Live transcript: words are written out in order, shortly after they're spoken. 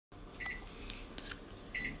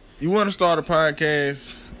You want to start a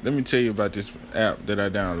podcast? Let me tell you about this app that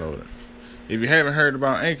I downloaded. If you haven't heard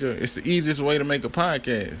about Anchor, it's the easiest way to make a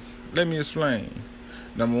podcast. Let me explain.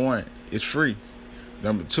 Number one, it's free.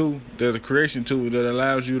 Number two, there's a creation tool that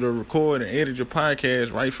allows you to record and edit your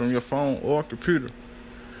podcast right from your phone or computer.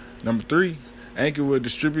 Number three, Anchor will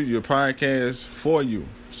distribute your podcast for you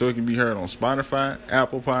so it can be heard on Spotify,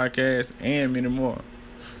 Apple Podcasts, and many more.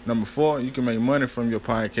 Number four, you can make money from your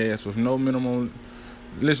podcast with no minimum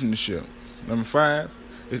listenership. Number five,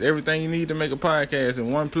 it's everything you need to make a podcast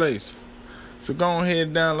in one place. So go ahead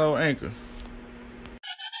and download Anchor.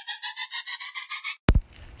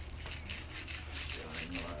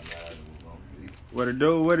 What it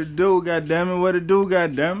do, goddammit, what it do,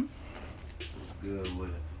 goddammit. Good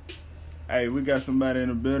with it. Hey, we got somebody in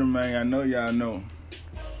the building, man. I know y'all know.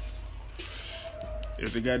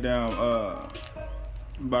 It's the goddamn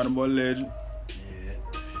Bottom Boy Legend. Yeah.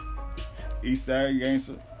 Eastside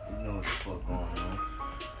Gangster. You know what the fuck going on.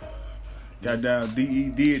 Goddamn DE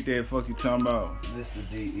did that fuck you talking about.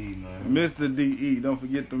 Mr. DE, man. Mr. DE, don't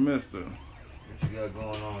forget the Mr. What you got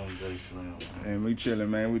going on today, Slim, man? And we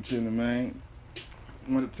chilling, man.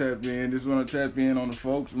 Want to tap in. Just want to tap in on the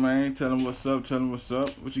folks, man. Tell them what's up.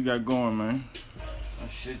 What you got going, man? My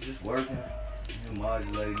shit just working. You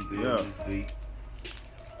modulating, building this beat.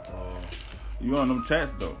 You on them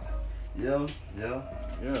tats, though? Yeah.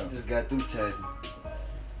 Yeah. Just got through chatting.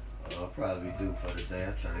 I'll probably do for the day.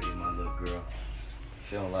 I try to get my little girl.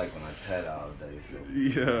 She don't like when I tat all day, so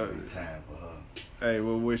Yeah. it'll be time for her. Hey,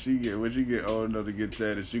 well, when she get old enough to get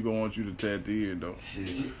tatted, she gonna want you to tat the ear, though. Shit,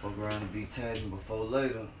 she fuck around and be tatting before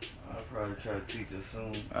later. I'll probably try to teach her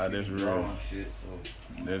soon. That's She real. drawing shit, so.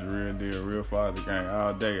 That's real deal, real father gang.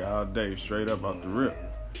 All day, straight up off the rip.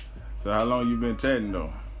 So how long you been tatting,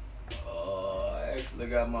 though? I actually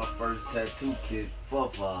got my first tattoo kit for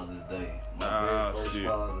Father's Day. My very first shit.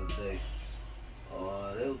 Father's Day.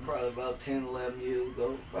 That was probably about 10, 11 years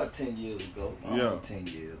ago. About 10 years ago. Almost 10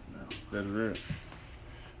 years now. That's real.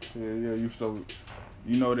 Yeah,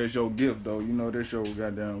 you know that's your gift, though. You know that's your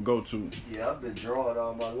goddamn go-to. Yeah, I've been drawing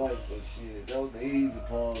all my life, but shit, that was the easy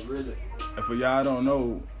part, really. And for y'all don't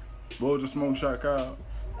know, what was the smoke shop called?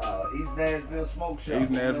 East Nashville Smoke Shop.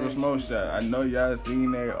 East Nashville Smoke Shop. I know y'all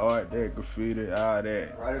seen that art, that graffiti, all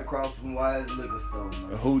that. Right across from Wise Liquor Store,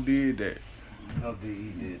 man. Who did that? No,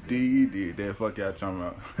 D.E. did that. D.E. did that. Fuck y'all talking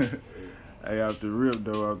about. Hey, off the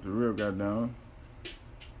rip, goddamn.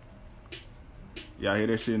 Y'all hear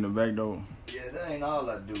that shit in the back, though? Yeah, that ain't all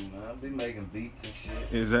I do, man. I be making beats and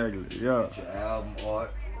shit. Exactly, yeah. Get your album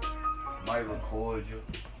art. Might record you.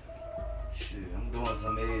 Shit, I'm doing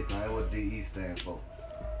some everything. What DE stand for?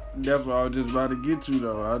 That's what I was just about to get to,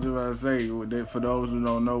 though. I was just about to say, that for those who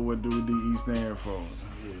don't know, what do DE stand for?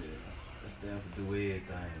 Yeah, that stand for do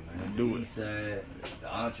everything, man. Do the it. East side, the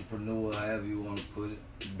entrepreneur, however you want to put it.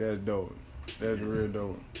 That's dope. That's real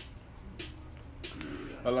dope.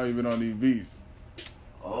 How long you been on these beats?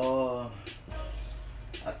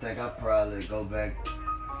 I think I probably go back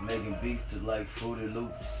making beats to like Fruity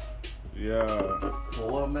Loops. Yeah.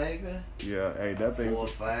 4 maybe? Yeah, hey, that thing. 4 or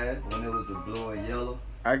 5 when it was the blue and yellow.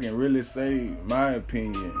 I can really say, my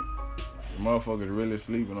opinion, motherfuckers really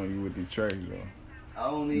sleeping on you with these tracks, though.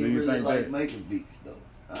 I don't even really like making beats, though.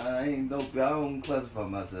 I don't classify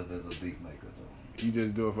myself as a beat maker, though. You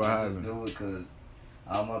just do it for I hobby. just do it because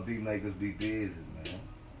all my beat makers be busy, man.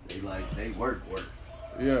 They work.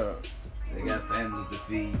 Yeah. They got families to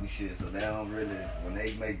feed and shit, so they don't really, when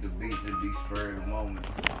they make the beats, it be spur of the moment.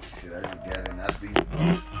 So, shit, I just got it.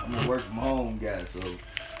 I'm a work from home guy, so.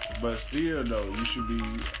 But still, though, you should be,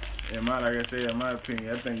 in my opinion,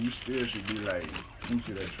 I think you still should be like, let me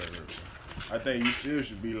see that track real quick. I think you still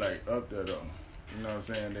should be like up there, though. You know what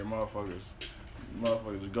I'm saying? That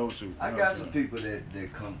motherfuckers go to. I got some people that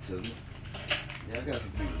come to me. Yeah, I got some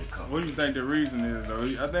people that come. What do you think the reason is, though?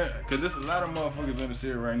 I think, because there's a lot of motherfuckers in the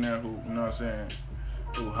city right now who, you know what I'm saying,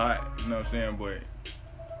 who hot, you know what I'm saying, but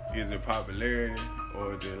is it popularity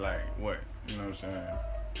or is it like what? You know what I'm saying?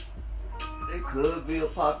 It could be a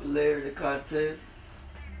popularity contest.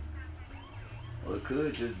 Or it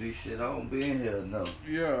could just be shit, I don't be in here enough.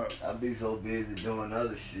 Yeah. I be so busy doing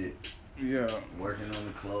other shit. Yeah. Working on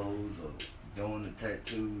the clothes or doing the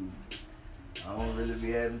tattoos. I don't really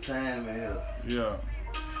be having time in here. Yeah.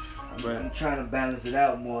 I'm trying to balance it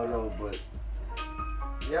out more though, but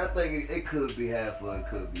yeah, I think it could be half or it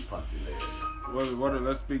could be popularity.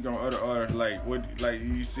 Let's speak on other artists. Like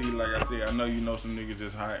you see, like I said, I know you know some niggas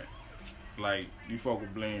that's hot. Like you fuck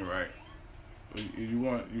with Bling, right?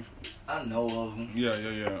 I know of them. Yeah.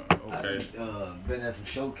 Okay. I've been at some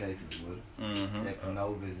showcases with them. Mm-hmm. At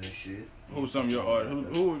Canovas and shit. Who's some of your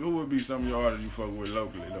artists? Who would be some of your artists you fuck with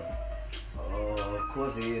locally though? Of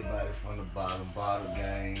course, everybody from the Bottle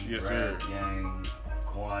Gang, Yes, Rap sir. Gang,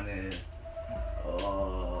 Quantity.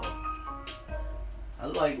 I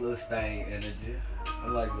like Lil Stain energy.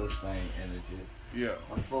 Yeah.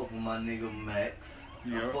 I fuck with my nigga Max.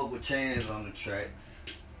 Yeah. I fuck with Chance on the tracks.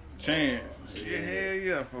 Chance. Yeah, hell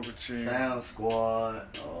yeah, I fuck with Chance. Sound Squad.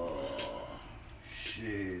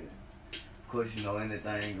 Shit. Of course, you know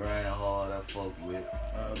anything grind hard I fuck with.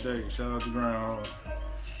 Dang, shout out to Groundhog.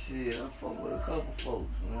 Shit, I fuck with a couple folks,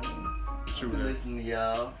 man. True I that. listen to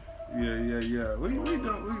y'all. Yeah. We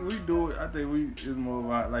do it. I think it's more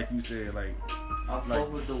about, like you said, like. I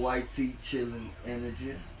fuck with the white tee chillin'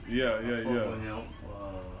 energy. Yeah. I fuck with him.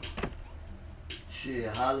 Shit,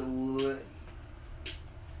 Hollywood.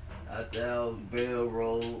 Out there on Bell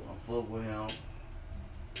Road, I fuck with him.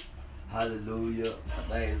 Hallelujah. I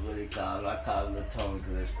think that's what they call it. I call it Lil Tony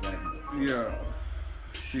because that's family. Yeah.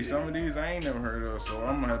 See, some of these I ain't never heard of, so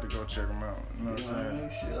I'm gonna have to go check them out. You know what I'm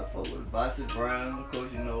saying? Shit, I fuck with Bossy Brown. Of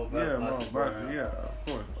course, you know about Bossy Brown. Yeah, of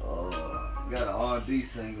course. We got an R&B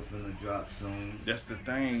singer finna drop soon. That's the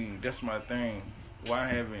thing. That's my thing. Why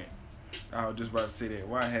haven't, I was just about to say that,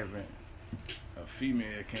 why haven't a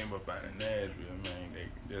female came up out of Nashville, man,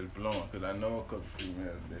 that's blowing? Because I know a couple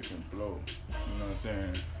females that can blow. You know what I'm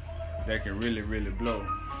saying? That can really, really blow.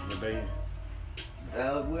 But they...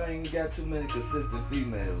 we ain't got too many consistent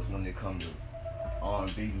females when it comes to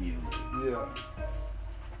R&B music. Yeah.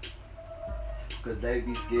 Cause they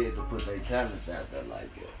be scared to put their talents out there like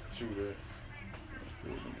that. True that.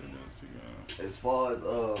 As far as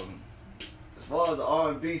the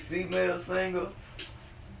R&B female singer,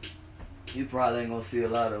 you probably ain't gonna see a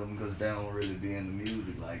lot of them because they don't really be in the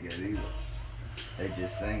music like that either. They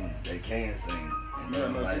just sing. They can sing. And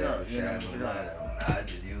nobody ever shine the light at them. I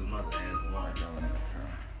just use my last one.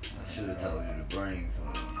 I should have told you to bring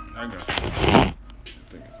some. I got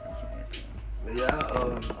you. But yeah, I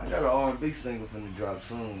got an R&B single finna drop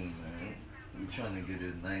soon, man. We trying to get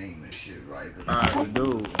his name and shit right. Alright,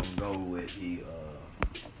 dude. Go with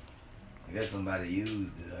I guess somebody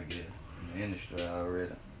used it, I guess, in the industry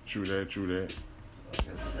already. True that. So I guess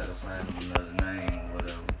we gotta find him another name or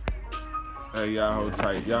whatever. Hey, y'all hold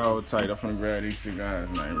tight. I'm finna grab these two guys'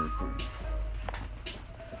 name real quick.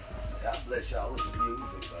 God bless y'all with some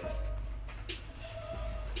music, man.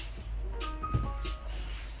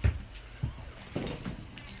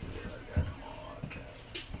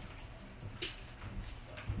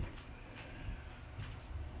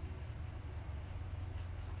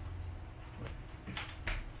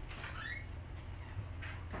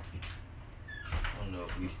 I don't know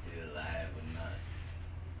if we still live or not.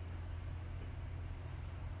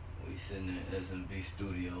 We sitting in S&B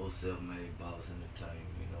Studio, Self-Made Boss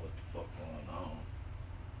Entertainment. You know what the fuck going on.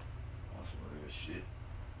 On some real shit.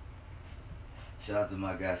 Shout out to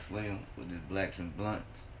my guy Slim with his Blacks and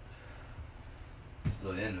Blunts. This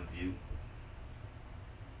little interview.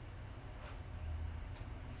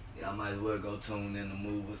 Y'all might as well go tune in the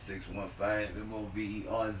Mover 615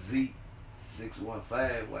 MOVERZ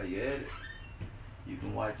 615 while you at it. You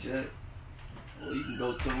can watch it. Or you can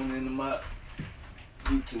go tune into my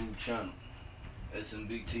YouTube channel.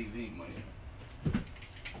 SMB TV, man.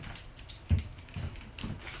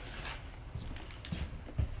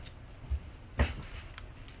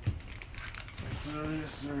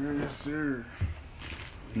 Yes, sir.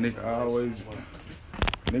 Nigga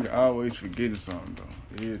always forgetting something though.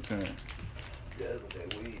 Every time. That's what that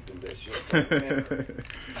weed do. That shit.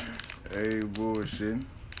 Hey, bullshit.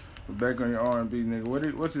 But back on your R&B,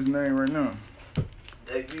 nigga. What's his name right now?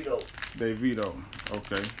 Davido.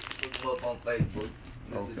 Okay. Look him up on Facebook.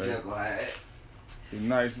 Mr. Okay. Jekyll Hyde. He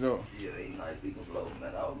nice though. Yeah, he nice. He can blow,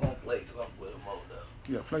 man. I was gonna play something with him over there.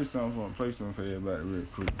 Yeah, play something for him. Play something for everybody real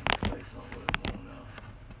quick. Play something with him on now.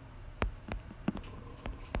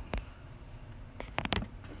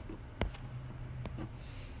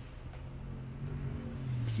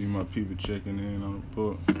 See my people checking in on the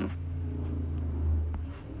book.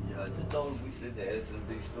 Yeah, I just told him we sit at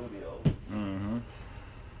SMB Studio. Mm-hmm.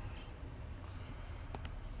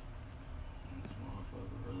 This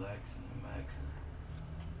motherfucker relaxing and maxing.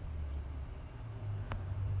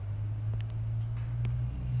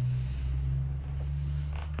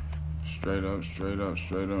 Straight up.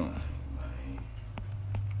 Man.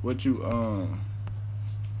 What you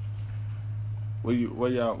where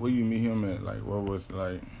you meet him at? Like, what was it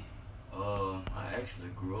like? I actually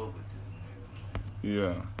grew up with this nigga,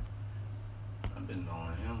 man. Yeah. I've been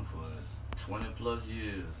knowing him for 20 plus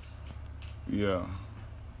years. Yeah.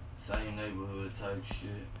 Same neighborhood type shit.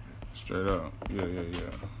 Straight up. Yeah.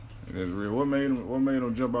 And that's real. What made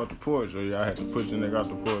him jump out the porch? Or y'all had to push the nigga out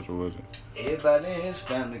the porch, or was it? Everybody in his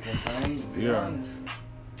family can sing, to be Yeah. honest.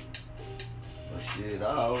 But shit, I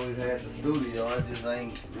always had the studio. I just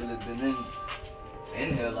ain't really been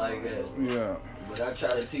in here like that. Yeah. But I try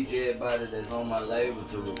to teach everybody that's on my label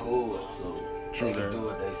to record, so True they can that. do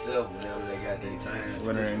it themselves whenever they got their time.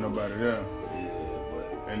 When there ain't nobody there.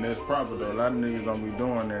 Yeah, And that's proper though. A lot of niggas don't be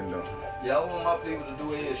doing that though. but yeah, I want my people to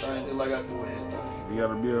do everything just like I do everything. You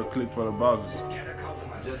gotta be a clique full of bosses.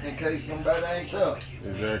 Just in case somebody ain't there.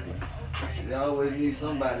 Exactly. They always need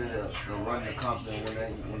somebody to run the company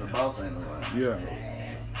when the boss ain't around. Yeah.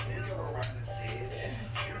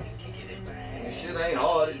 And shit ain't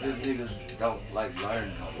hard, it just niggas don't like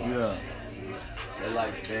learning. Yeah. They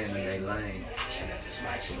like staying in their lane.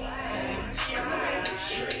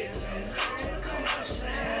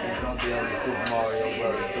 It's gonna be on the Super Mario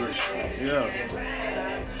Brothers 3.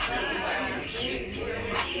 Yeah.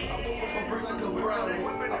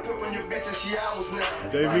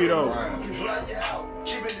 J Vito.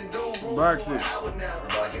 Box it.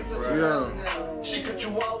 Yeah. She cut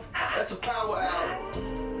you off, that's a power out.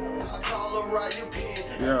 I call her right, you can.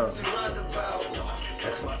 Yeah.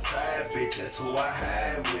 That's my side bitch, that's who I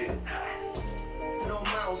hide with. No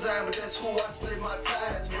Mount Zion, but that's who I split my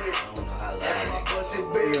ties with. That's my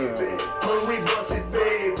busted baby. When we busted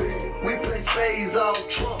baby, we play spades, all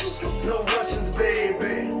trumps, no Russians,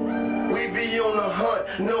 baby. We be on the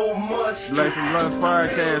hunt, no must. Black and Blunts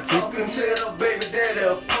podcast. Talking to the baby daddy,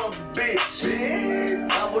 a punk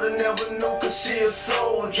bitch. I would've never knew cause she a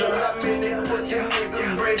soldier. How many pussy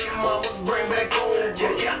niggas Brady mamas bring back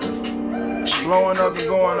over? She Blowing can up cook and at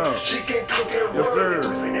going work. up. She can cook at Yes, work.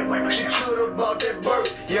 sir. She should've bought that bird.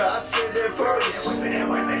 Yeah, I said that first.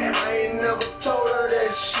 I ain't never told her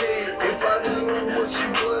that shit. If I knew what she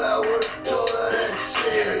was, I would've told her that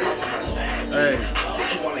shit. Hey. Say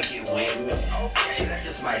she wanna get with me, shit I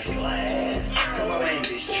just might slide. Cause my main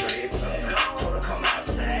bitch trippin', told her come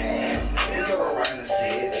outside. We go around the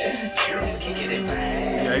city, we just kick it in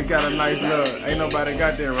fast. Yeah, he got a nice look. Ain't nobody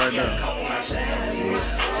got that right now. Call for my side,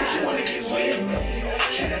 say she wanna get with me,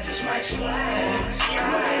 shit I just might slide.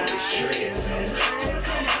 Cause my main bitch trippin', told her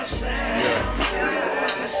come outside. We go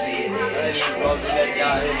around the city,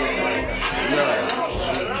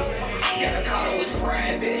 gotta call her was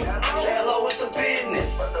private. Say hello with the business.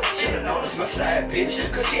 Should've known it's my side bitch,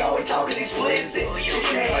 cause she always talking explicit. She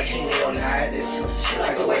treat me like you Leonidas. She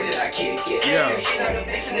like the way that I kick it. Yeah. If she like a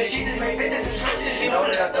vixen, if she just may fit the description. She know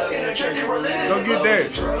that I thug in the church and religious. Go get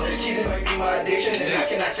that. She just might be my addiction, and I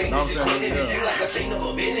cannot sing No, this I'm quit saying, it. It seems like a scene of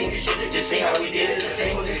a vision. You should've just seen how we did it. The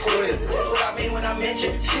same with this quiz. That's what I mean when I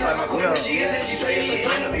mention. She like my queen, but she isn't. She say it's a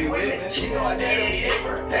dream to be with me. She know I dare to be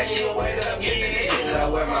different. That she aware that I'm gifted. This shit that I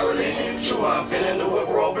wear my religion. True, I'm feeling the whip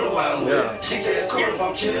roll blue. I'm with it. She says it's cool if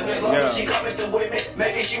I'm chillin'. As long as she coming through with me.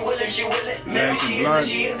 Maybe she will if she will it. Maybe she isn't,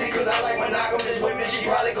 she isn't. Cause I like monogamous women. She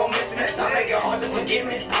probably gon' miss me. I make it hard to forgive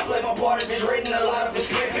me. I play my part if it's written, a lot of it's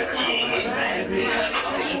scripted.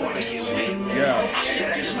 Say she wanna get with me. Yeah. Shit,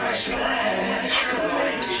 I just might slide. Come on,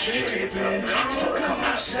 ain't just trippin'. Told her come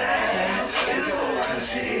outside. We go around the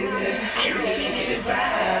city. We just kick it and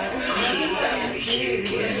vibe. We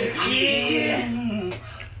kick it.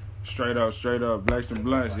 Straight up. Blacks and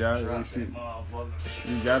Blunts, y'all. Drop You see, that motherfucker.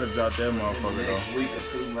 you gotta drop that motherfucker Next though. week or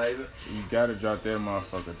two, maybe. You gotta drop that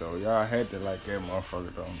motherfucker though. Y'all had to like that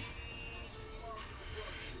motherfucker though.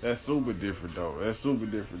 That's super different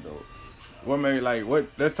though. What made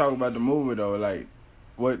let's talk about the movie though. Like,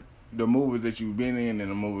 what the movies that you've been in and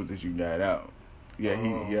the movies that you got out. Yeah,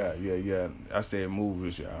 yeah. I said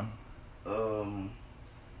movies, y'all.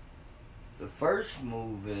 The first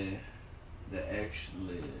movie that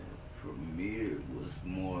actually premiered was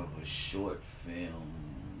more of a short film,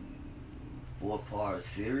 4-part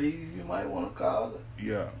series, you might want to call it.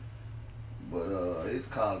 Yeah. But it's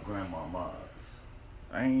called Grandma Mars.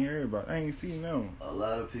 I ain't seen them. A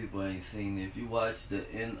lot of people ain't seen it. If you watch the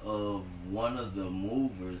end of one of the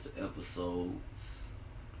Movers episodes,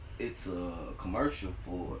 it's a commercial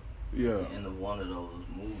for it. Yeah. End of one of those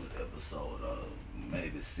Movers episodes,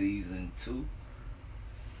 maybe season 2.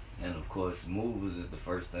 And of course, Movers is the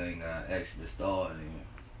first thing I actually starred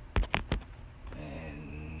in.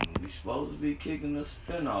 And we supposed to be kicking a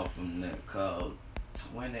spinoff from that called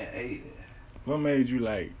 2080. What made you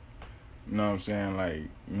like, you know what I'm saying,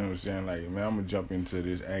 like, man, I'm gonna jump into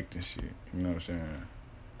this acting shit, you know what I'm saying?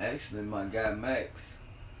 Actually, my guy Max,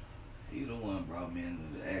 he the one brought me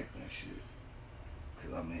into the acting shit.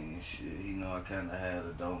 Cause I mean, shit, he know I kinda had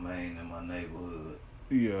a domain in my neighborhood.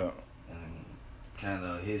 Yeah. And kind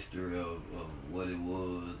of history of what it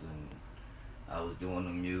was, and I was doing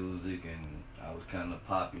the music, and I was kind of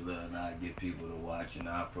popular, and I get people to watch, and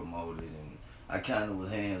I promote it, and I kind of was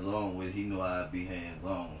hands on with it. He knew I'd be hands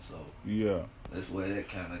on, so Yeah. that's where that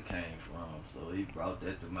kind of came from. So he brought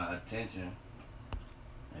that to my attention,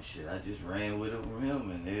 and shit, I just ran with it from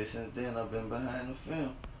him, and ever since then I've been behind the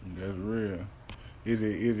film. That's real. Is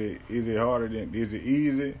it harder than, is it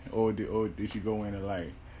easy, or did you go in and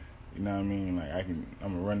like, you know what I mean, like I'm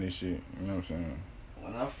gonna run this shit, you know what I'm saying?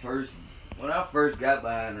 When I first got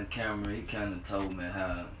behind the camera, he kind of told me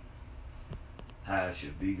how it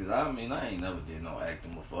should be. Cause I mean, I ain't never did no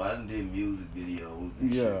acting before. I done did music videos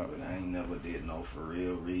and shit, but I ain't never did no for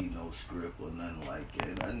real, read no script or nothing like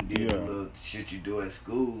that. I done did the little shit you do at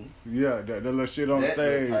school. Yeah, that little shit on that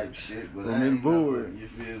stage. That type shit, but I ain't never, you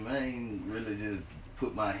feel me? I ain't really just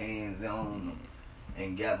put my hands on them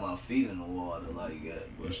and got my feet in the water like that.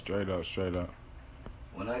 But straight up.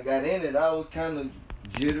 When I got in it, I was kind of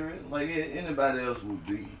jittery, like anybody else would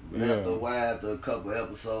be. But after a while, after a couple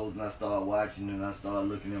episodes, and I started watching, and I started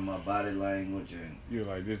looking at my body language, and you're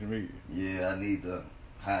like, this me. Yeah,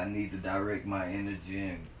 how I need to direct my energy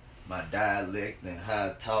and my dialect and how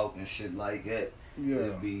I talk and shit like that. Yeah,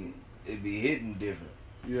 it'd be hitting different.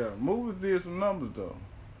 Yeah, movies did some numbers though.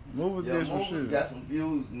 Movies did some shit. Got some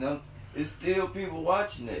views. Now it's still people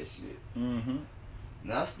watching that shit. Mm-hmm.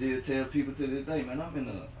 And I still tell people to this day, man, I'm in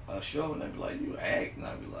a show, and they be like, you act? And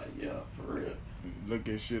I be like, yeah, for real. Look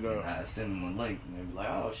at shit up. And I send them a link, and they be like,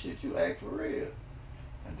 oh shit, you act for real.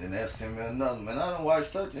 And then they'll send me another, man, I done watched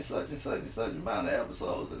such and such and such and such amount of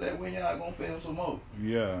episodes of that. When y'all gonna film some more?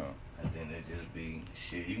 Yeah. And then it just be,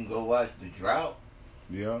 shit, you can go watch The Drought.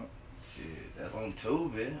 Yeah. Shit, that's on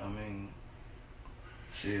Tubi. I mean,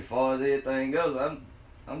 shit, as far as everything else,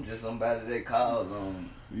 I'm just somebody that calls on.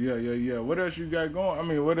 Yeah. What else you got going? I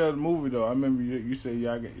mean, what else movie though? I remember you said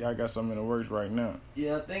y'all got something in the works right now.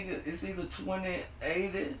 Yeah, I think it's either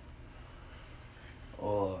 2080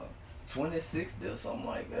 or 2060 or something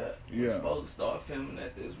like that. Yeah. We're supposed to start filming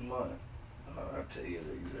that this month. I'll tell you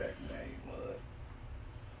the exact name of it.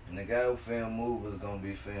 And the guy who filmed Move is gonna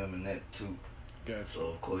be filming that too. Gotcha. So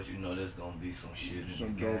of course you know there's gonna be some shit in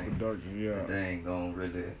some the dope game. production, yeah. They ain't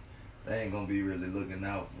gonna be really looking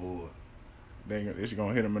out for it. It's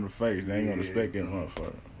gonna hit them in the face. They ain't gonna respect that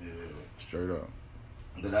motherfucker. Yeah. Straight up.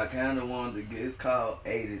 But I kind of wanted to get, it's called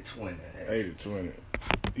 80-20. 80-20.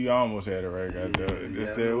 You almost had it right, goddamn.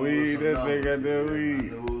 That's that weed. That's that goddamn weed. I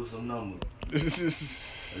knew it was some numbers.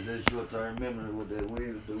 It's that short-term memory what that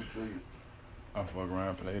weed will do to you. I fuck around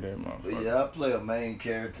and play that motherfucker. But yeah, I play a main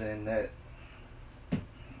character in that.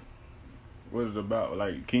 What is it about?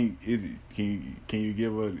 Like, can you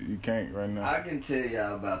give a, you can't right now? I can tell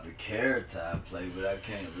y'all about the character I play, but I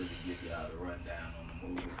can't really give y'all the rundown on the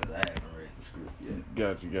movie because I haven't read the script yet.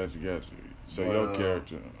 Got you. So but, your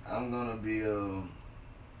character. I'm gonna be I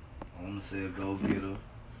wanna say a go-getter.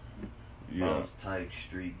 Yeah. Boss type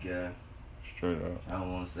street guy. Straight up. I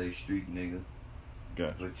don't wanna say street nigga.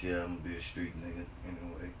 Gotcha. But yeah, I'm gonna be a street nigga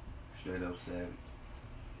anyway. Straight up savage.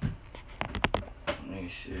 I mean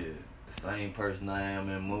shit. The same person I am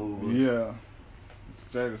in movies. Yeah.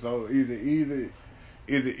 Straight. So is it easy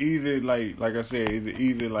like I said, is it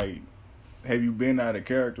easy like have you been out of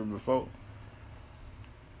character before?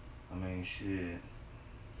 I mean shit.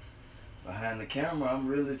 Behind the camera I'm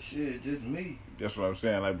really shit, just me. That's what I'm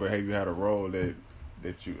saying. Like, but have you had a role that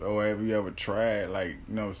you, or have you ever tried, like,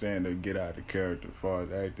 you know what I'm saying, to get out of character as far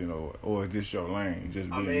as acting, or is this your lane?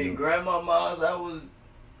 Just being you? Grandma Mars, I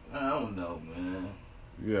don't know, man.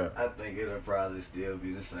 Yeah. I think it'll probably still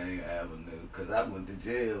be the same avenue, because I went to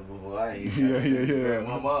jail before I ain't yeah.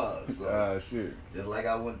 Grandma Mars. So shit. Just like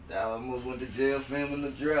I almost went to jail filming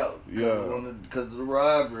The Drought. Yeah. Because of the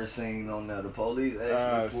robbery scene on there. The police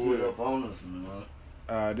actually pulled up on us, man.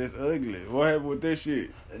 That's ugly. What happened with this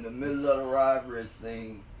shit? In the middle of the robbery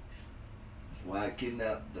scene, where I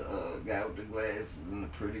kidnapped the guy with the glasses and the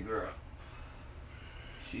pretty girl.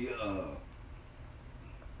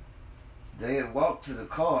 They had walked to the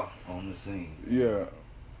car on the scene. Yeah.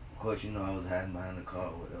 Of course, you know I was hiding behind the car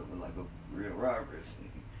or whatever, like a real robbery scene.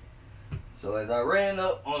 So as I ran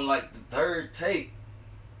up on like the third take,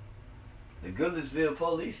 the Goodlettsville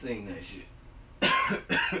police seen that shit.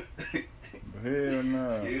 Hell nah.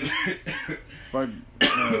 Fuck,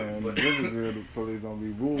 man, the police don't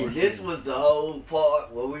be bullshit. And this was the whole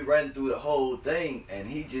part where we ran through the whole thing, and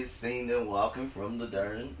he just seen them walking from the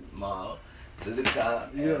darn mall to the car.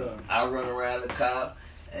 Yeah. I run around the car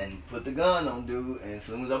and put the gun on dude, and as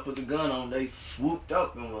soon as I put the gun on, they swooped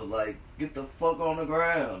up and was like, get the fuck on the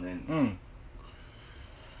ground. And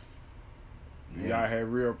Y'all had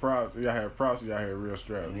real props. Y'all had props. Y'all had real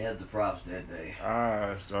straps. We had the props that day.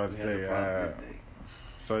 I started to say. That day.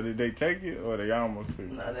 So did they take it or they almost took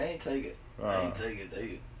it? Nah, they ain't take it. They ain't take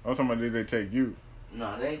it. I'm talking about did they take you?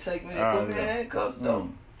 Nah, they ain't take me. They put me in handcuffs though.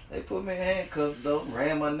 They put me in handcuffs though.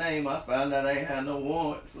 Ran my name. I found out I ain't had no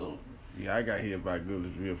warrant. So yeah, I got hit by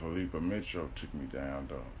Goodlettsville police, but Metro took me down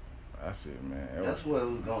though. I said, man, that's where it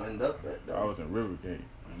was gonna end up at though. I was in Rivergate.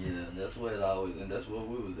 Yeah, that's where it always, and that's where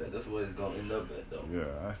we was at. That's where it's gonna end up at though.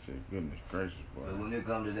 Yeah, I said, goodness gracious, boy. But when it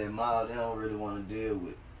comes to that mile, they don't really want to deal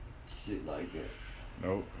with shit like that.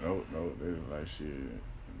 Nope. They was like,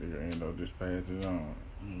 shit, nigga ain't no dispatches on.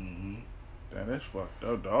 Mm-hmm. Damn, that's fucked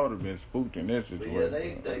up. I would have been spooked in that situation. But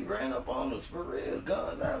yeah, they ran up on us for real,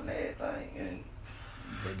 guns out and everything. And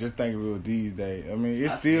but just think of it these days. I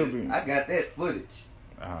mean, I got that footage.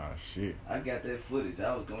 Ah, shit. I got that footage.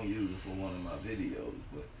 I was gonna use it for one of my videos,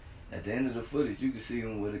 but at the end of the footage, you can see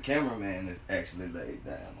him where the cameraman is actually laid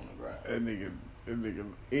down on the ground. That nigga,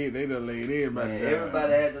 they done laid everybody down.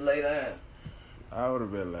 Everybody had to lay down. I would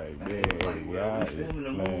have been like, man, we filming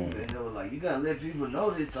the movie, and they were like, you gotta let people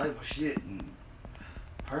know this type of shit and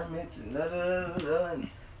permits and and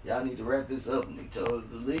y'all need to wrap this up. And they told us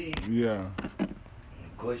to leave. Yeah.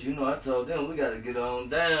 Of course, you know, I told them we gotta get on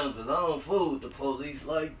down because I don't fool with the police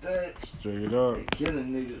like that. Straight up. They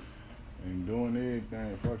killing niggas. And doing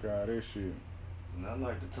everything. Fuck all that shit. And I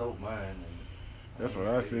like to tote mine. That's what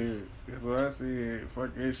I said.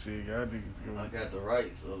 Fuck that shit. Y'all niggas go. I got the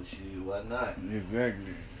right, so shit, why not?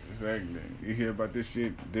 Exactly. You hear about this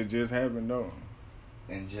shit that just happened though?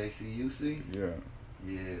 And JCUC? Yeah.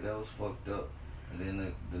 Yeah, that was fucked up. And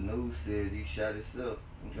then the news says he shot himself.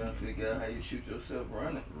 I'm trying to figure out how you shoot yourself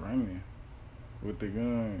running. Running. With the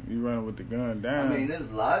gun. You running with the gun down. I mean,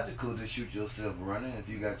 it's logical to shoot yourself running if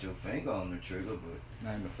you got your finger on the trigger, but...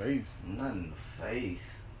 Not in the face. Not in the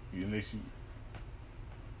face. Unless you...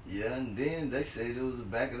 Yeah, and then they said it was a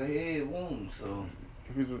back of the head wound, so...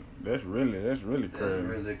 That's really crazy. That's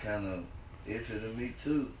really kind of iffy to me,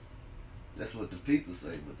 too. That's what the people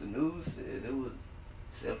say, but the news said it was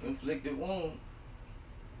self-inflicted wound.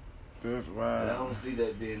 That's why. But I don't see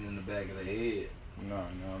that being in the back of the head. No,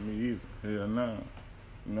 me either. Hell no.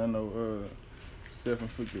 No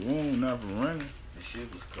self-inflicted wound, not from running. The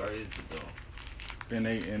shit was crazy though. And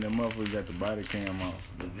the motherfucker got the body cam off.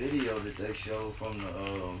 The video that they showed from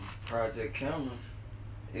the project cameras,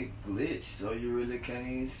 it glitched, so you really can't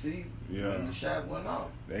even see when the shot went off.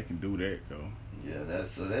 They can do that though. Yeah,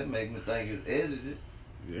 that make me think it's edited.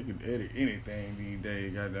 They can edit anything these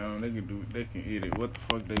days, goddamn. They can edit what the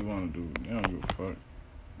fuck they want to do. They don't give a fuck.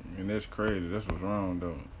 And that's crazy. That's what's wrong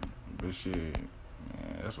though. But shit,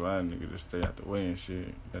 man, that's why I nigga just stay out the way and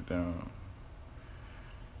shit. Goddamn.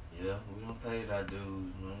 Yeah, we done paid our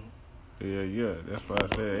dues, man. Yeah. That's why I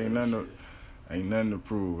said ain't nothing to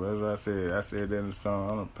prove. That's what I said. I said that in the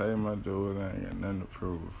song. I don't pay my dues. I ain't got nothing to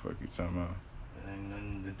prove. Fuck you talking about. It ain't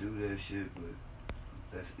nothing to do that shit, but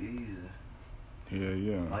that's easy.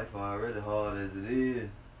 Yeah. Life already hard as it is.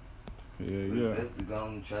 Yeah. That's the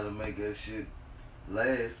gonna try to make that shit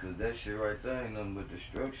last, cause that shit right there ain't nothing but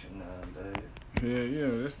destruction nowadays.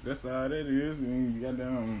 Yeah. That's all that is. And you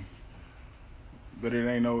goddamn. But it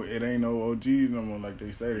ain't no OGs no more like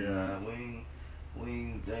they say they are.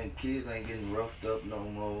 Nah, kids ain't getting roughed up no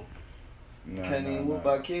more. Nah, can't even whoop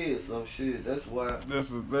our kids, so shit. That's why. That's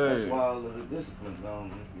the thing. That's why all of the discipline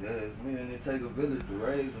gone. Yeah, it's me, and it take a village to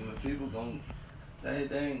raise them. And people they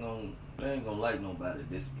ain't gonna like nobody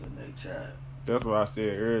discipline their child. That's what I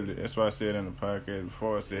said earlier. That's what I said in the podcast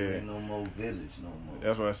before. I said there ain't no more village no more.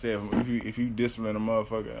 That's what I said. If you discipline a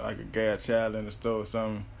motherfucker like a gay child in the store or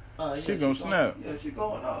something, she gonna snap. Yeah, she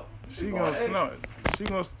going up. She gonna snap. She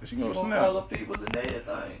gonna snap. Call up people and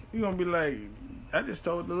everything. You gonna be like, I just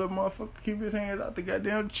told the little motherfucker keep his hands out the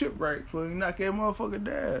goddamn chip right before you knock that motherfucker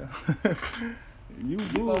down. You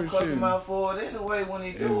gonna cuss him out for it anyway when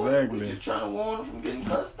he do it. We just trying to warn him from getting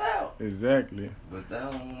cussed out. Exactly. But they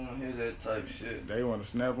don't want to hear that type shit. They want to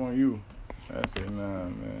snap on you. I said, nah,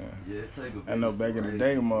 man. Yeah, take a I know back in the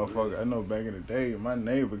day, motherfucker. I know back in the day, my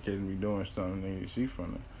neighbor catch me doing something. Nigga, she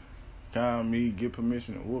finna call me, get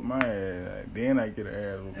permission to whoop my ass. Then I get an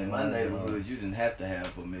ass whooping. In my neighborhood, you didn't have to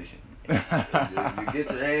have permission. If you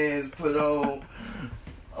get your hands put on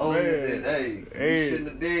it, you shouldn't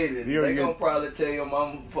have did it. They gonna probably tell your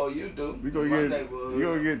mama before you do. You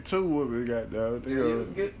gonna get two whoopings, goddamn. You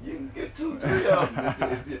can get 2, 3 of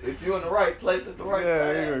them if you're in the right place at the right time.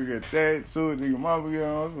 Yeah, you gonna get that. Soon as your mama get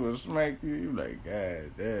on, will smack you. You like,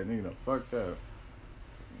 God damn, nigga done fucked up.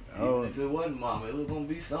 Even if it wasn't mama, it was gonna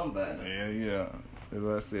be somebody. Yeah. That's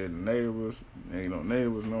what I said. The neighbors, ain't no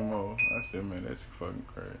neighbors no more. I said, man, that's fucking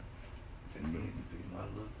crazy. Continue to be my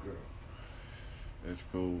little girl. That's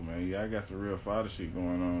cool, man. Yeah, I got some real father shit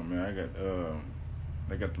going on, man. I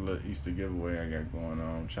got the little Easter giveaway I got going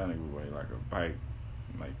on. I'm trying to give away like a bike,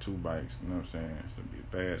 like 2 bikes, you know what I'm saying? Some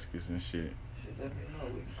big baskets and shit. Shit, let me know.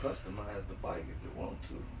 We can customize the bike if you want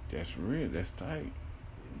to. That's real. That's tight.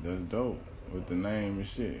 That's dope. With the name and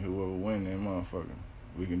shit. Whoever win that motherfucker.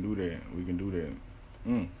 We can do that. You can do the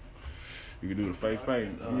face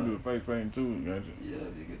paint. You can do the face paint too. Gotcha. Yeah,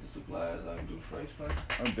 if you get the supplies, I can do the face paint.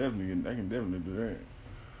 I can definitely do that.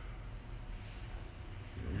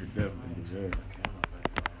 Yeah, you can definitely do that.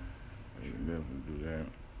 You can definitely do that.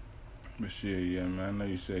 But shit, yeah, man. I know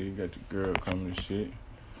you say you got the girl coming and shit.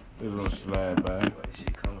 This little slide by. She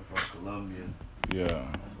coming from Columbia. Yeah.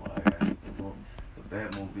 That's why I got the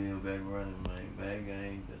Batmobile back running, man.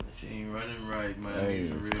 She ain't running right, man. Hey,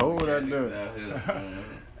 it's cold out there.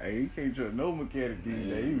 Hey, you can't trust no mechanic these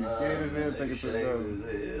days. You be scared as hell taking to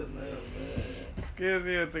the scared as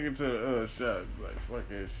hell taking to the shop. Like, fuck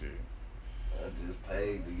that shit. I just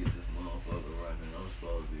paid to get this motherfucker running. I'm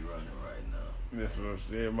supposed to be running right now. That's what I'm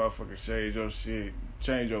saying. Motherfucker, change your shit.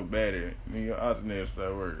 Change your battery. Then your alternator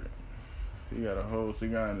start working. He got a whole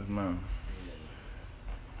cigar in his mouth.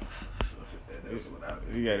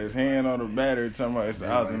 He got his hand on the battery talking about it's the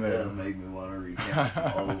alternator. That make me want to recount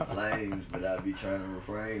some old flames, but I be trying to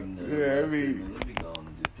refrain. Yeah, let me go on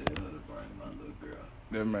and just tell her to bring my little girl.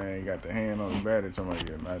 That man got the hand on the battery talking about,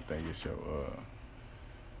 yeah, I think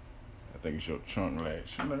it's your trunk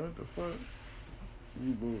latch. I'm like, what the fuck?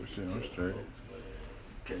 You bullshit, I'm straight.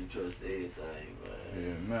 Can't trust everything, man.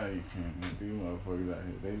 Yeah, nah, you can't. These motherfuckers out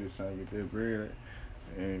here, they just trying to get their bread.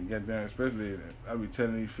 And goddamn, especially I be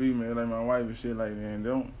telling these females like my wife and shit like that, and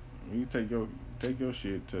you take your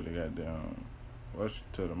shit to the goddamn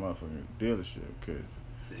to the motherfucking dealership, cause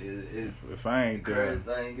if I ain't there. The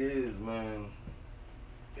crazy thing is, man,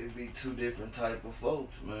 it be 2 different type of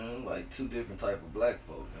folks, man. Like 2 different type of black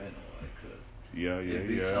folks, anyway. Cause it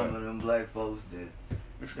be some of them black folks that's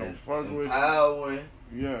empowering.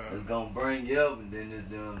 Yeah. It's gonna bring you up, and then it's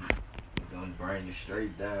them gonna bring you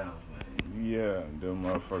straight down, man. Yeah, them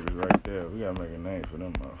motherfuckers right there. We gotta make a name for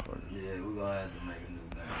them motherfuckers. Yeah, we gonna have to make a new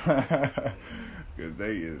name. Cause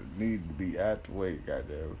they need to be out the way,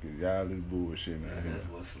 goddamn. Cause y'all is bullshitting out here. That's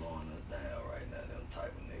what's slowing us down right now, them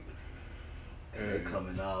type of niggas. And they come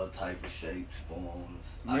in all type of shapes,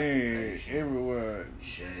 forms, man, everywhere.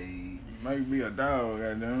 Shades. Might be a dog,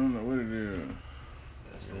 goddamn. I don't know what it is.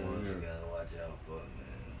 That's the one we gotta watch out for, man.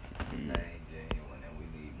 They ain't genuine, and we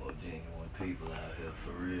need more genuine people out here,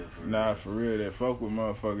 for real. Nah, for real, that fuck with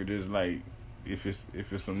motherfucker just like, if it's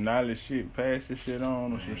some knowledge shit, pass this shit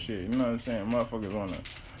on or some shit, you know what I'm saying? Motherfuckers wanna,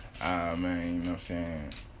 man, you know what I'm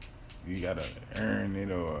saying? You gotta earn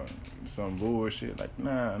it or some bullshit, like,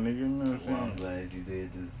 nah, nigga, you know what I'm saying? I'm glad you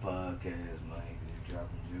did this podcast, man, cause you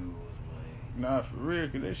dropping jewels, man. Nah, for real,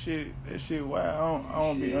 cause that shit, why I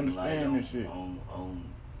don't be understanding like this shit.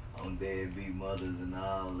 On deadbeat mothers and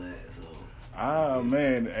all that, so.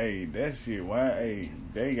 Man, hey, that shit, why,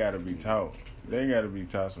 they gotta be taught. They gotta be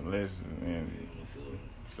taught some lessons, and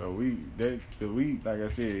so we, like I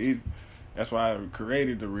said, that's why I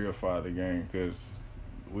created the Real Father Gang, cause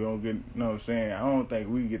we don't get, you know what I'm saying? I don't think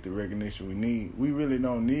we get the recognition we need. We really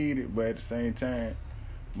don't need it, but at the same time,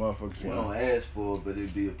 motherfuckers. We don't ask for it, but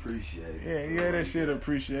it be appreciated. Yeah, that shit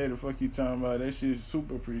appreciated. Fuck you talking about? That shit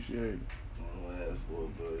super appreciated. We don't ask for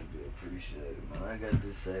it, but it be appreciated, man. I got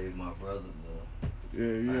to save my brother the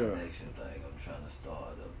foundation thing I'm trying to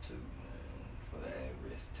start up too, man, for the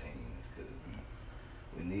at-risk teens, cause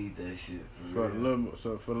we need that shit for real.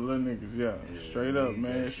 For the little niggas, yeah straight up,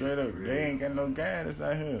 man, straight up. They ain't got no guidance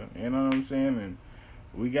out here. You know what I'm saying? And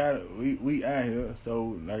we out here.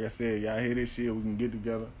 So like I said, y'all hear this shit, we can get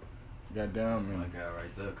together. Goddamn, man. My guy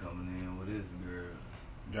right there coming in with his girl.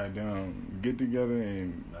 Goddamn, get together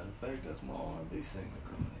and. Matter of fact, that's my R&B singer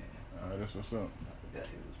coming in. That's what's up. I forgot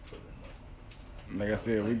he was pulling up. Like I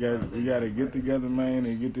said, we gotta get together, man,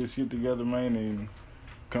 and get this shit together, man, and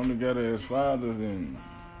come together as fathers and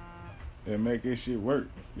make this shit work.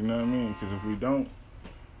 You know what I mean? Because if we don't,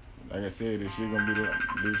 like I said, there's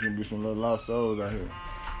gonna be some little lost souls out here.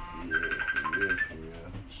 Yeah, for real.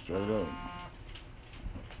 Straight up.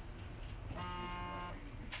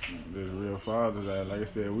 There's real fathers out. Like I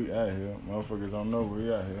said, we out here. Motherfuckers don't know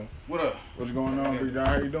we out here. What up? What's going on, Big Dog?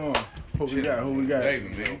 How you doing? Who we got?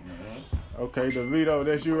 David, man. Okay, DeVito,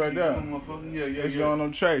 that's you right there. Yeah. What's going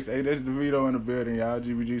on, Trace? Hey, that's DeVito in the building, y'all.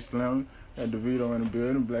 GBG Slim. Got DeVito in the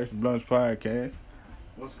building. Blacks and Blunts podcast.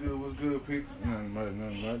 What's good, people?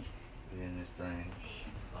 Nothing much. Being this thing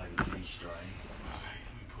like a G-string.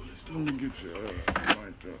 Let me get your mic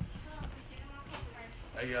up.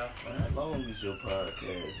 Hey, y'all. Man, how long is your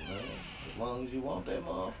podcast, man? As long as you want that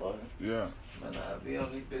motherfucker. Yeah. Man, I'll be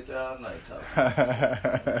on this bitch all night talking.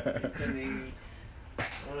 You couldn't even...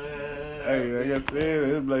 Hey, like I said,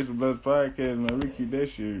 this Blaze for Blessed podcast, man. We keep that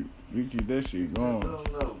shit going. I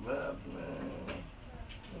don't know, man.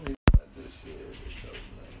 Let me like this shit,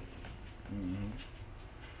 man.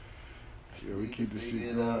 Yeah, we keep the shit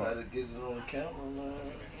Figure going. out how to get it on camera, man.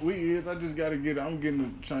 I just gotta get it. I'm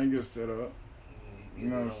trying to get it set up. You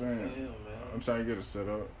know what I'm saying? Film, man. I'm trying to get it set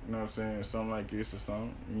up. You know what I'm saying? Something like this or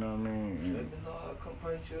something. You know what I mean? Let me know. I'll come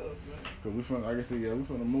paint you up, man. Cause we finna, like I said, we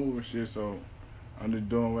finna move and shit. So I'm just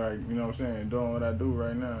doing what you know what I'm saying? Doing what I do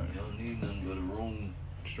right now. You don't need nothing but a room.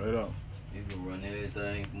 Straight up. You can run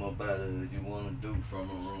everything from up out of it you want to do from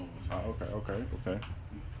a room. Oh, okay.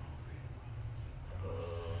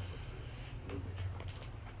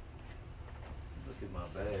 Look at my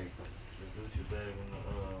bag. The Gucci bag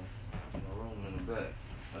in the room in the back.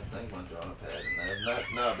 I think my drawing pad in there.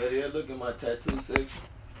 If not, better yet, look at my tattoo section.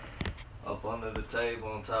 Up under the table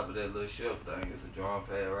on top of that little shelf thing is a drawing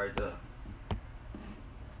pad right there.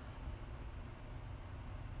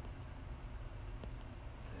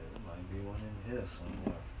 Yeah, there might be one in here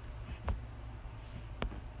somewhere.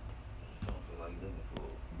 Don't feel like looking for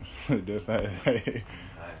it. That's how. Hey,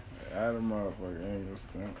 Alright. out of motherfucker ain't gonna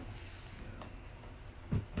stamp.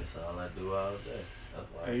 That's all I do all day. That's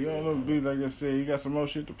why Hey, you don't look big like I said. You got some more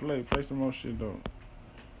shit to play. Play some more shit though.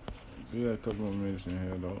 We got a couple more minutes in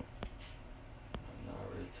here though. I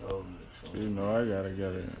already told him to You know I gotta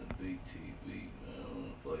get it. Some big TV, man. I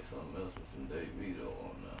wanna play something else with some Dave Vito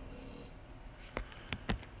on that, man.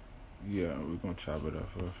 Yeah, we gonna chop it up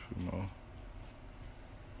for a few more.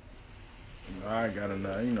 I got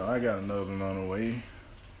another one on the way.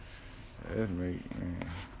 That's me, man.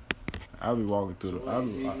 I'll be walking through the.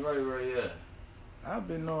 I've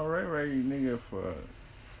been knowing Ray nigga for.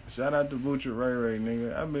 Shout out to Butcher Ray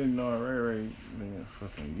nigga. I've been knowing Ray nigga for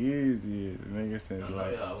some years, nigga, since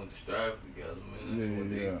like. Yeah, I went to Strive together, man. We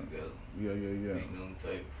went to East together. Yeah. Beating on the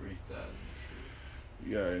table, freestyling and shit.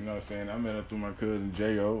 Yeah, you know what I'm saying? I met her through my cousin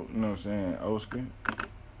J.O., you know what I'm saying? Oscar.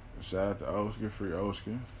 Shout out to Oscar, free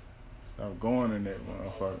Oscar. Stop going in that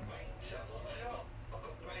motherfucker.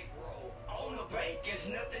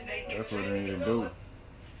 That's what they need to do.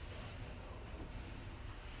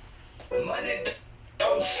 Money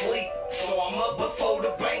don't sleep, so I'm up before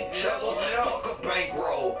the bank teller. Fuck a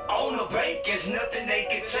bankroll. On the bank is nothing they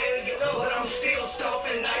can tell you, but I'm still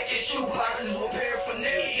stuffing Nike shoe boxes with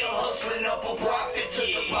paraphernalia, hustling up a profit to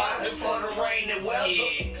deposit for the rain and weather.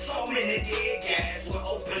 So many dead guys with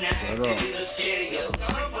open eyes, they to scare you.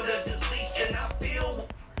 Time for the deceased, and I feel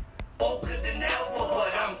woker than ever,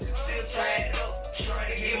 but I'm still tied up, trying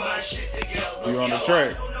to get my shit together. You on the track?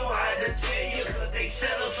 I don't know how to tell you, 'cause they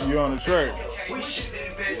sell us. You on the track? We should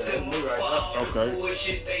invest in more for Okay. the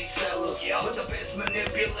bullshit they sell us. But the best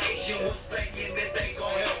manipulation was thinking that they gon'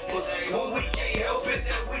 help us. When we can't help it,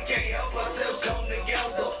 then we can't help ourselves come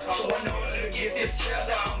together. So in order to get this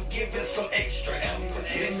cheddar, I'm giving some extra effort.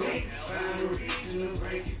 Find a reason to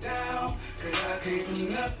break it down, 'cause I came from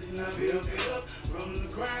nothing, I built it up from the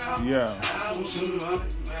ground. Yeah. I want some money,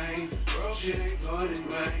 man. Bro, shit ain't funny,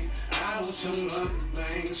 man. I want some money,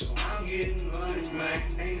 man. So I'm getting money, man.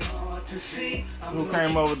 Ain't hard to see. Who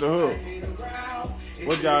came up with the hook?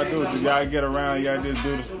 What y'all do? Did y'all get around? Y'all just do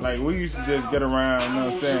this? Like, we used to just get around, you know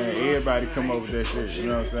what I'm saying? Everybody come up with that shit, you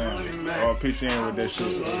know what I'm saying? Or pitch in with that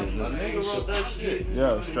shit. My nigga wrote that shit.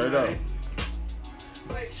 Yeah, straight up.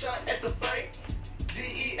 Bank shot at the bank.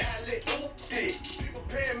 DEI lit ooped it. People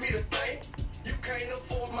paying me to think. You can't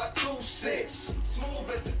afford my 2 cents. Smooth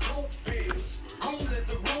as the coupe is. Cool as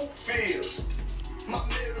the roof is. My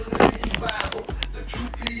middle name Bible. The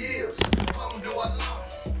truth he is. Some do I love.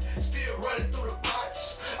 Still running through the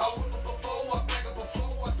pots. I whip up before, I back up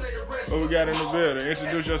before, I say the rest. What we got in the building?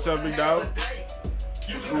 Introduce yourself, big dog.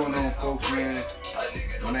 What's going on, folks, man?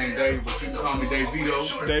 My name Dave, but you can call me Dave Vito.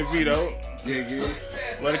 Dave Vito. Yeah.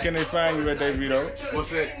 Where can they find you at, Dave Vito? What's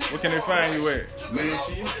that? Where can they find you at? Man,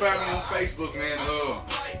 shit, you can find me on Facebook, man.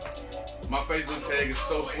 My Facebook tag is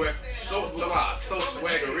so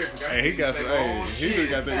swaggerific. Hey, he got some. Hey, he just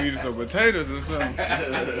got to eat some potatoes or something.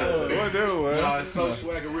 What that was? No, it's so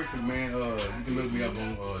swaggerific, man. You can look me up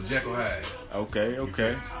on Jekyll Hyde. Okay.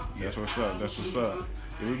 That's what's up.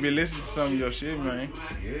 We been listening to some of your shit, man.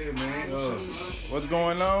 Yeah, man. What's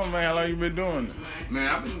going on, man? How long you been doing it? Man,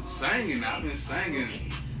 I've been singing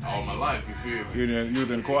all my life, you feel me? You was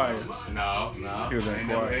in the choir. No. He was I in ain't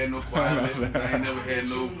choir. never had no choir lessons. I ain't never had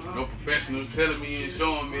no professionals telling me and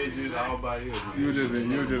showing me. It's just all by ear, man. You was just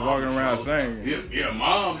walking around singing. Yeah,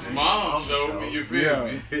 mom showed me, you feel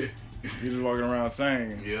me? He just walking around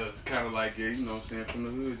singing. Yeah, it's kind of like, you know what I'm saying, from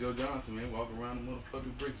the hood, Joe Johnson, man, walking around the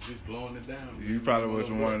motherfucking bricks, just blowing it down. You probably was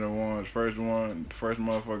one of the first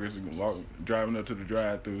motherfuckers driving up to the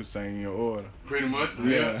drive-thru saying your order. Pretty much,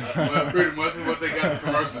 yeah. Well, pretty much is what they got the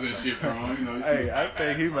commercials and shit from, you know. Hey, I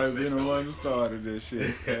think he might have been the one who started this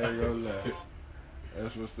shit. I ain't gonna lie.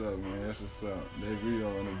 That's what's up, man. That's what's up. That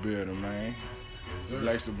video in the building, man.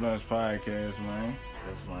 Black the Blunts podcast, man.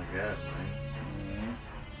 That's my guy, man.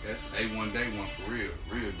 That's A1 Day one for real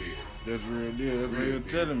deal. That's real deal. That's what he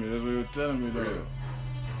was telling me. That's what he was telling me, though. Real.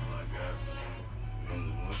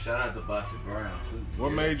 Well, shout out to Bossy Brown too.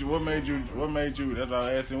 What made you, that's all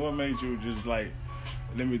I asking, what made you just like,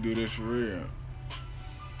 let me do this for real?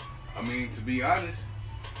 I mean, to be honest,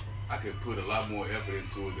 I could put a lot more effort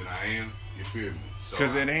into it than I am. You feel me? So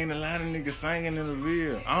Cause there ain't a lot of niggas singing in the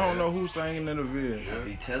video. I don't know who's singing in the video. I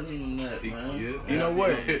be telling them that, man. You know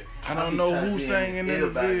what? I don't know who's singing in the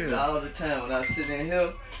video. All the time when I sit in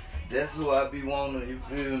here, that's who I be wanting. You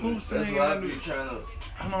feel me? That's who I be trying to.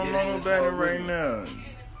 I don't know nobody right now.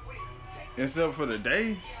 Except for the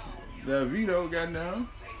day, the Vito got down.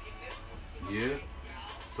 Yeah.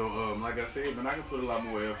 So, like I said, man, I can put a lot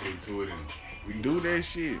more effort into it, and we can Do that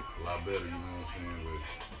shit. a lot better. You know what I'm saying?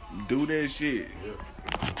 Do that shit. Yeah.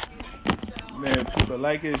 Man, people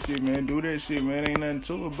like that shit, man. Do that shit, man. Ain't nothing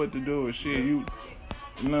to it but to do it. Shit, you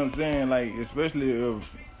know what I'm saying? Like, especially if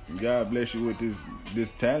God bless you with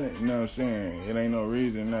this talent, you know what I'm saying? It ain't no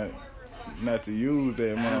reason not to use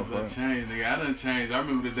that motherfucker. Change, nigga. I done changed. I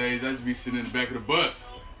remember the days I just be sitting in the back of the bus.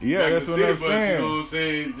 Yeah, Back that's the what city I'm bus, saying. You know what I'm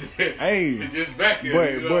saying? Hey, just back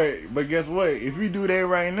there. You know? but guess what? If you do that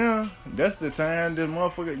right now, that's the time this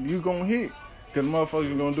motherfucker you gonna hit. Cause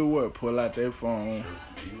motherfuckers gonna do what? Pull out their phone,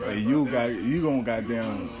 and you gonna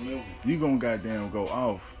goddamn go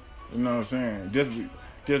off. You know what I'm saying? Just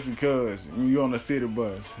because you on the city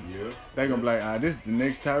bus. Yeah. They gonna be like, this is the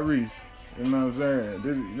next Tyrese. You know what I'm saying?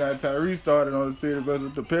 Tyrese started on the city bus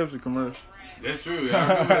with the Pepsi commercial. That's true.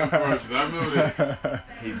 I remember that commercial. I remember that.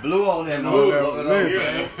 He blew on that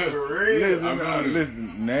Listen, for real.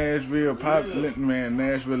 Listen,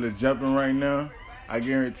 Nashville is jumping right now. I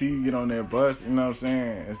guarantee you get on that bus, you know what I'm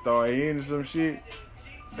saying, and start hitting some shit,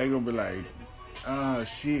 they gonna be like,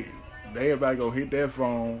 shit. They about to go hit that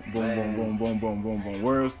phone, boom, Man. boom, boom, boom, boom, boom, boom,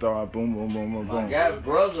 world star, boom, boom, boom, boom, My boom. guy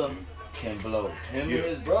brother can blow. Him and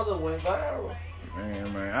his brother went viral.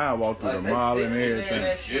 Man, I walk through Like, the mall they and still everything.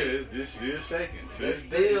 that shit. Yeah, it's still shaking. They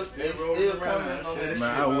still coming on that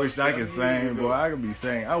Man, I wish I could sing, boy. I could be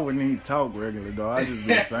singing. I wouldn't even talk regular, though. I just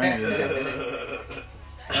be singing.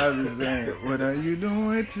 I was just saying, what are you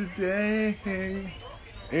doing today?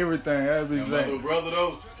 Everything. I be And my little saying. brother,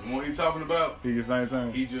 though, the one he talking about, He can sing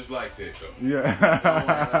thing. he just like that, though.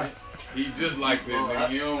 Yeah. He just like that, nigga.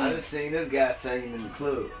 He I don't, just seen this guy singing in the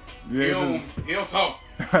club. he don't talk.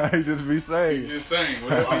 He just be He saying. just sing.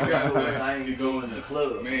 Whatever he got to say, Sing he to goes in the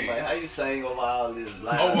club. Man. Like, how you sing over all this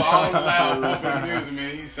loud? Over all the loud fucking music,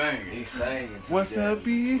 man, he's singing. He's singing. to What's that up,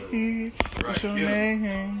 in the club. bitch? What's your Right,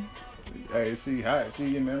 name? Hey, she hot.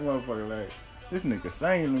 She in that motherfucker like, this nigga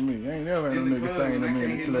singing to me. I ain't never had no In the nigga club, singing to and I me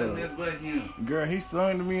can't in hear the nothing club. else but him. Girl, he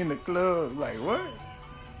sung to me in the club. Like, what?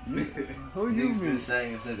 Who you He's been mean?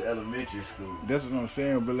 singing since elementary school. That's what I'm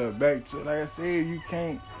saying. But look, back to, like I said,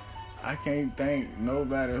 I can't think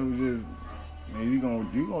nobody who just, man, you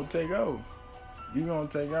gonna take off. You gonna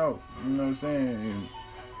take off. You know what I'm saying? And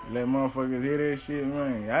let motherfuckers hear that shit,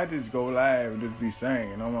 man. I just go live and just be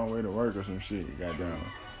singing on my way to work or some shit. Goddamn.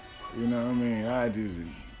 You know what I mean?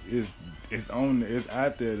 It's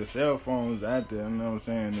out there. The cell phone's out there. You know what I'm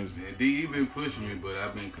saying? Yeah, D, he been pushing me, but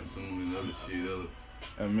I've been consuming other shit. You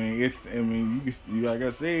like I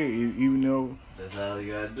said, even though, That's all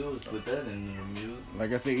you gotta do is put that in the music.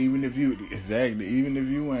 like I said, even if you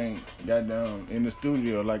ain't goddamn in the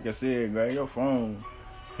studio, like I said, grab your phone,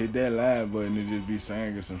 hit that live button and just be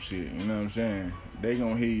singing some shit. You know what I'm saying? They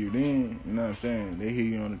gonna hear you then. You know what I'm saying? They hear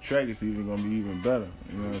you on the track. It's even gonna be even better.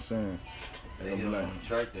 You know what I'm saying? They gonna get be on like, the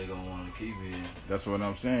track, they gonna want to keep hearing. that's what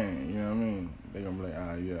I'm saying. You know what I mean? They gonna be like,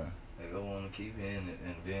 yeah. They gonna want to keep hearing it,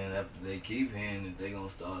 and then after they keep hearing it, they gonna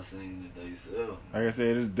start singing it themselves. Like I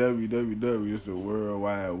said, it's www. It's the World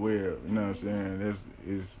Wide Web. You know what I'm saying?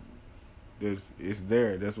 It's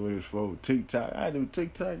there. That's what it's for. TikTok. I do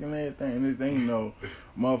TikTok and everything. And this ain't no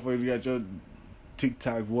motherfuckers got your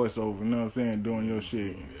TikTok voiceover. You know what I'm saying? Doing your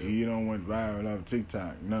shit. You don't went viral off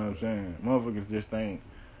TikTok. You know what I'm saying? Motherfuckers just think.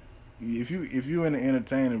 If you in the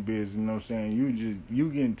entertainment business, you know what I'm saying, you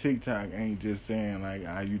getting TikTok ain't just saying like,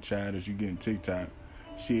 you childish, you getting TikTok.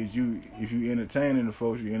 Shit, if you entertaining the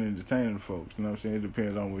folks, you entertaining the folks. You know what I'm saying? It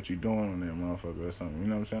depends on what you doing on that motherfucker or something. You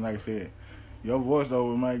know what I'm saying? Like I said, your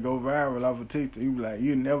voiceover might go viral off of TikTok. You be like,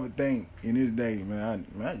 you never think in this day, man,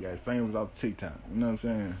 I got famous off TikTok. You know what I'm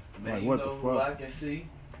saying? Man, like, you what know the who fuck? I can see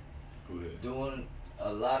Who that? doing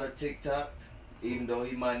a lot of TikToks, even though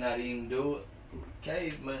he might not even do it?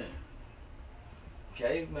 Caveman.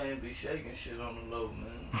 Caveman be shaking shit on the low,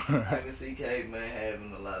 man. I can see Caveman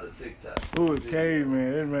having a lot of TikToks. Who is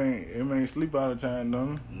Caveman? That man sleep all the time,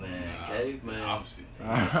 don't he? Man, Caveman. Opposite.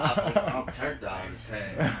 I'm turned all the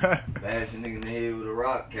time. Bash a nigga in the head with a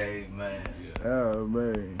rock, Caveman. Yeah. Oh,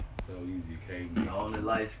 man. So easy, caveman. The only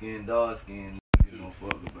light skinned, dark skinned niggas don't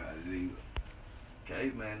fuck about it either.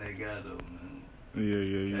 Caveman, they got though, man.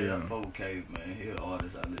 Yeah. I fuck with Caveman. He an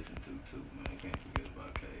artist I listen to too, man. Can't forget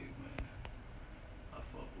about Caveman. I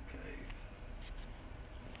fuck with Cave.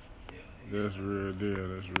 Yeah. That's real deal.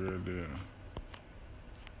 Other than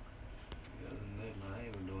that, man, I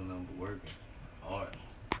ain't been doing nothing but working. Art.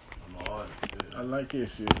 I'm an artist. Yeah. I like that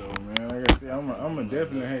shit though, man. Like I said, I'm a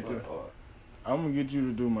definitely have to. I'm gonna get you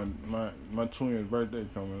to do my twins' birthday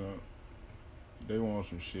coming up. They want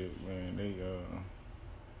some shit, man.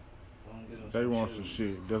 They want some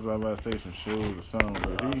shit. That's why I'm about to say some shoes or something.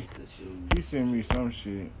 But he sent me some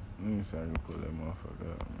shit. Let me see if I can pull that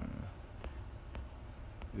motherfucker up, man.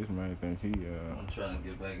 This man think he I'm trying to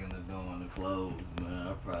get back into doing the clothes, man.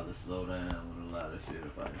 I'll probably slow down with a lot of shit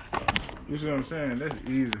if I can start. You see what I'm saying? That's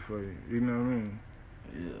easy for you. You know what I mean?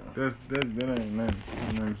 Yeah. That ain't nothing.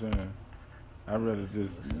 You know what I'm saying? I'd rather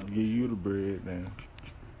just give you the bread than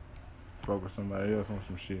fuck with somebody else on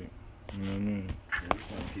some shit. You know what I mean? Yeah, we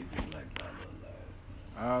trying to keep you like that alive.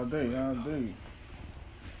 All day.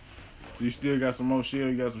 So you still got some more shit?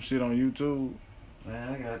 You got some shit on YouTube?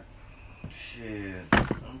 Man, I got shit.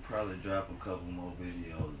 I'm probably drop a couple more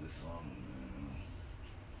videos this summer, man.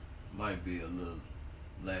 Might be a little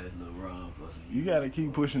last little run for some. You gotta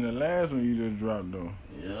keep pushing the last one you just dropped though.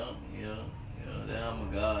 Yeah. Then I'm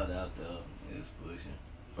a god out there. It's pushing.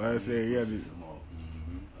 Like I said, yeah. Some more.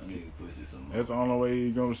 I need to push it some more. That's the only way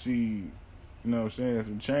you're gonna see, you know what I'm saying,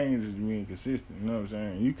 some change is being consistent. You know what I'm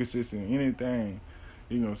saying? You consistent in anything,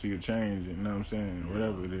 you're gonna see a change, you know what I'm saying?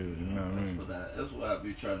 Whatever it is, you know what I mean? That's why I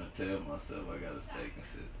be trying to tell myself I gotta stay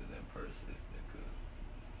consistent and persistent.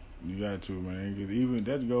 You got to, man. 'Cause even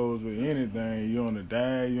that goes with anything. You on the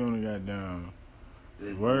diet, you on the goddamn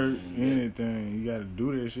work, anything. You gotta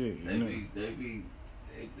do that shit.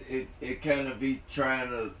 It kind of be trying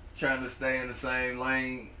to stay in the same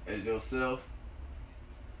lane as yourself,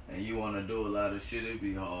 and you want to do a lot of shit. It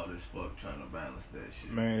be hard as fuck trying to balance that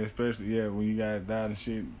shit. Man, especially when you got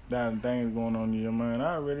 1,000 things going on in your mind.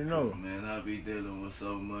 I already know. Man, I be dealing with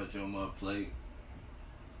so much on my plate.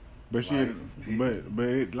 But shit, but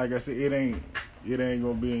it, like I said, it ain't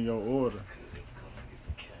gonna be in your order.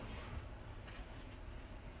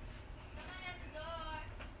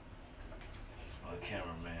 My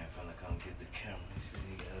cameraman finna come get the camera. He said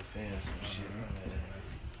he gotta film some shit on that.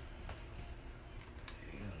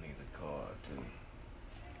 He gonna need the card too.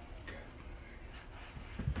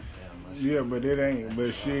 Yeah, but it ain't.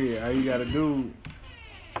 But shit, all you gotta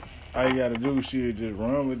do, shit, just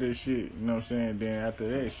run with this shit. You know what I'm saying? Then after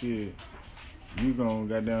that shit, you gonna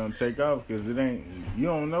goddamn take off because it ain't. You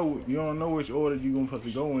don't know which order you gonna supposed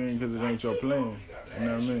to go in because it ain't your plan. You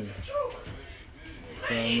know what I mean? You know what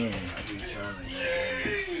I mean? I be trying to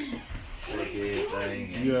shake everything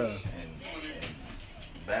and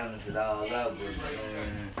balance it all out, but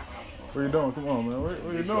man. What you doing? Come on, man. What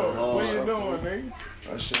you doing? What you doing, nigga?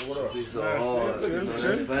 I said, what up? Be so hard.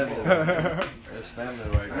 That's family. That's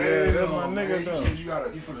family right there. Yeah, that's my nigga You though. said you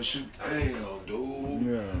finna shoot. Damn, dude.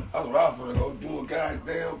 Yeah. That's what I was finna go do a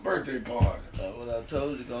goddamn birthday party. That's what I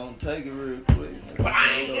told you. Gonna take it real quick. But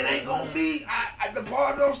it ain't gonna be. The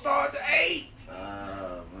party don't start at 8.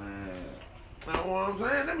 Ah, man. You know what I'm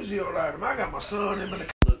saying? Let me see your item. I got my son in the.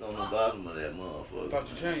 Look on the bottom of that motherfucker. Thought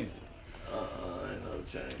you changed it. Ain't no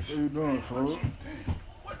change. What you doing, fool?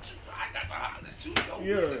 I got to holler at you. Don't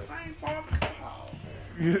Yeah. be the same party.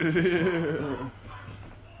 Yeah,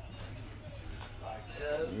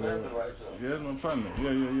 that's family right there. Yeah, my partner.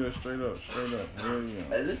 Yeah, straight up. Yeah.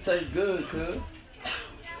 Hey, this tastes good, cuz.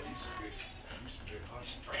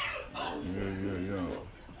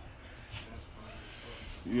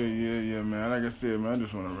 Yeah, man. Like I said, man, I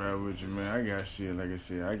just want to ride with you, man. I got shit. Like I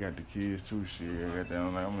said, I got the kids too. Shit, I got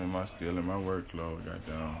down. Like I'm still in my workload. Got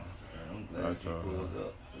down. I'm glad you pulled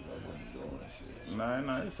up, cause I wasn't doing shit.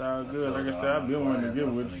 Nah, it's all good. Like I said, I've been wanting to get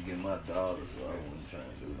with you. I'm finna get my daughter, so I wasn't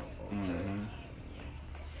trying to do no more taxes.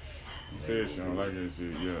 You said she don't like that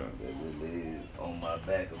shit, yeah. That really is on my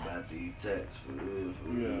back about these taxes, for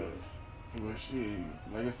real. Well, shit.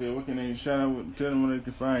 Like I said, what can they shout out? Tell them where they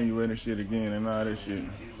can find you and shit again and all that shit.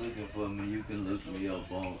 If you looking for me, you can look me up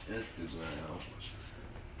on Instagram.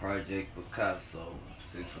 Project Picasso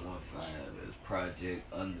 615 is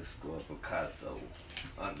Project_Picasso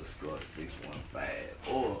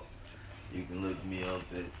 _615. Or you can look me up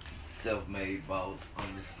at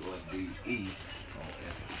selfmadeboss_DE on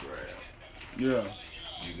Instagram. Yeah.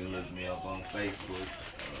 You can look me up on Facebook.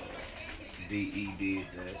 DE did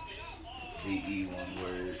that. DE one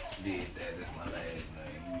word did that. That's my last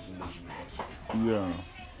name. You can look me up. Yeah.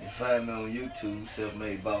 You find me on YouTube,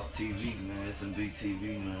 Self-Made Boss TV, man. SMB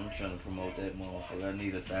TV, man. I'm trying to promote that motherfucker. I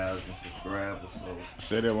need 1,000 subscribers, so.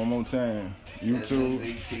 Say that one more time. YouTube.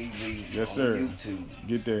 SMB TV. Yes, on sir. YouTube.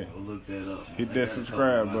 Get that. Go look that up. Hit I that got a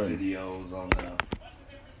subscribe couple of my button. videos on there.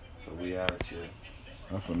 So we out here.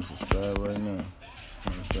 I'm finna subscribe right now.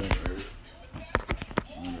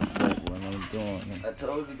 What I'm doing. I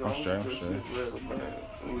told you, go I'm on straight, to I'm straight. man.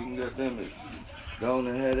 So we can get them. Go on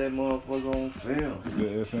and have that motherfucker on film. Is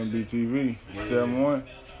it SMB TV? 7-1?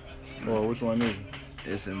 Or which one is it?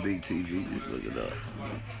 SMB TV, just look it up.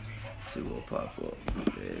 See what pop up.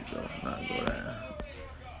 There you go. Now go down.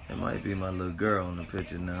 It might be my little girl on the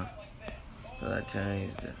picture now. But I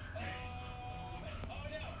changed it.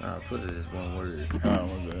 I'll put it as one word. Oh,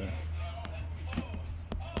 my bad.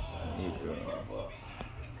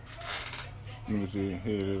 Let me see.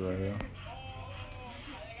 Here it is right here.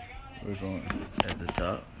 Which one? At the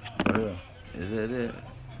top. Right here. Is that it?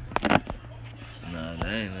 Nah, that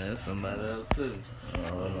ain't. That's somebody else too.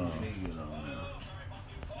 Hold on. Let me get on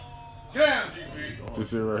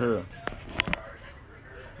This is right here. there.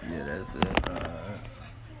 Yeah, that's it.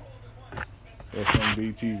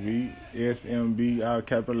 SMB TV. SMB, all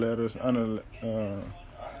capital letters.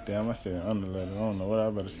 Damn, I said under letter. I don't know what I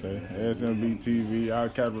better say. SMB TV, all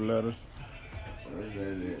capital letters. Where's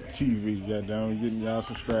that at? TV, goddamn. Getting y'all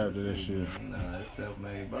subscribed to that shit. Nah, it's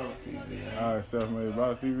Self-Made Boss TV. All right, Self-Made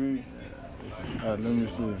Boss TV. All right, let me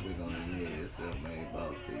see. It's Self-Made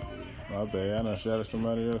Boss TV. My bad, I done shouted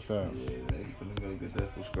somebody else out. Yeah, they finna go get that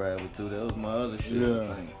subscriber too. That was my other shit, Yeah. I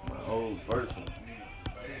think. My old first one.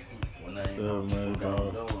 When I ain't know what the Self-Made fuck I was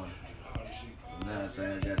Boss. doing. Now I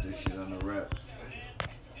think I got this shit on the wraps.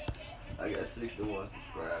 I got 61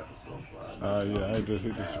 subscribers so far. Yeah, I just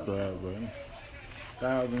hit the subscribe button.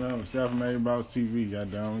 1,000 of them, Self-Made Boss TV,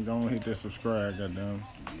 goddamn. Go on hit that subscribe, goddamn.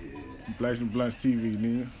 Yeah. Blacks and Blunts TV,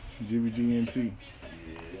 nigga. GBGNT.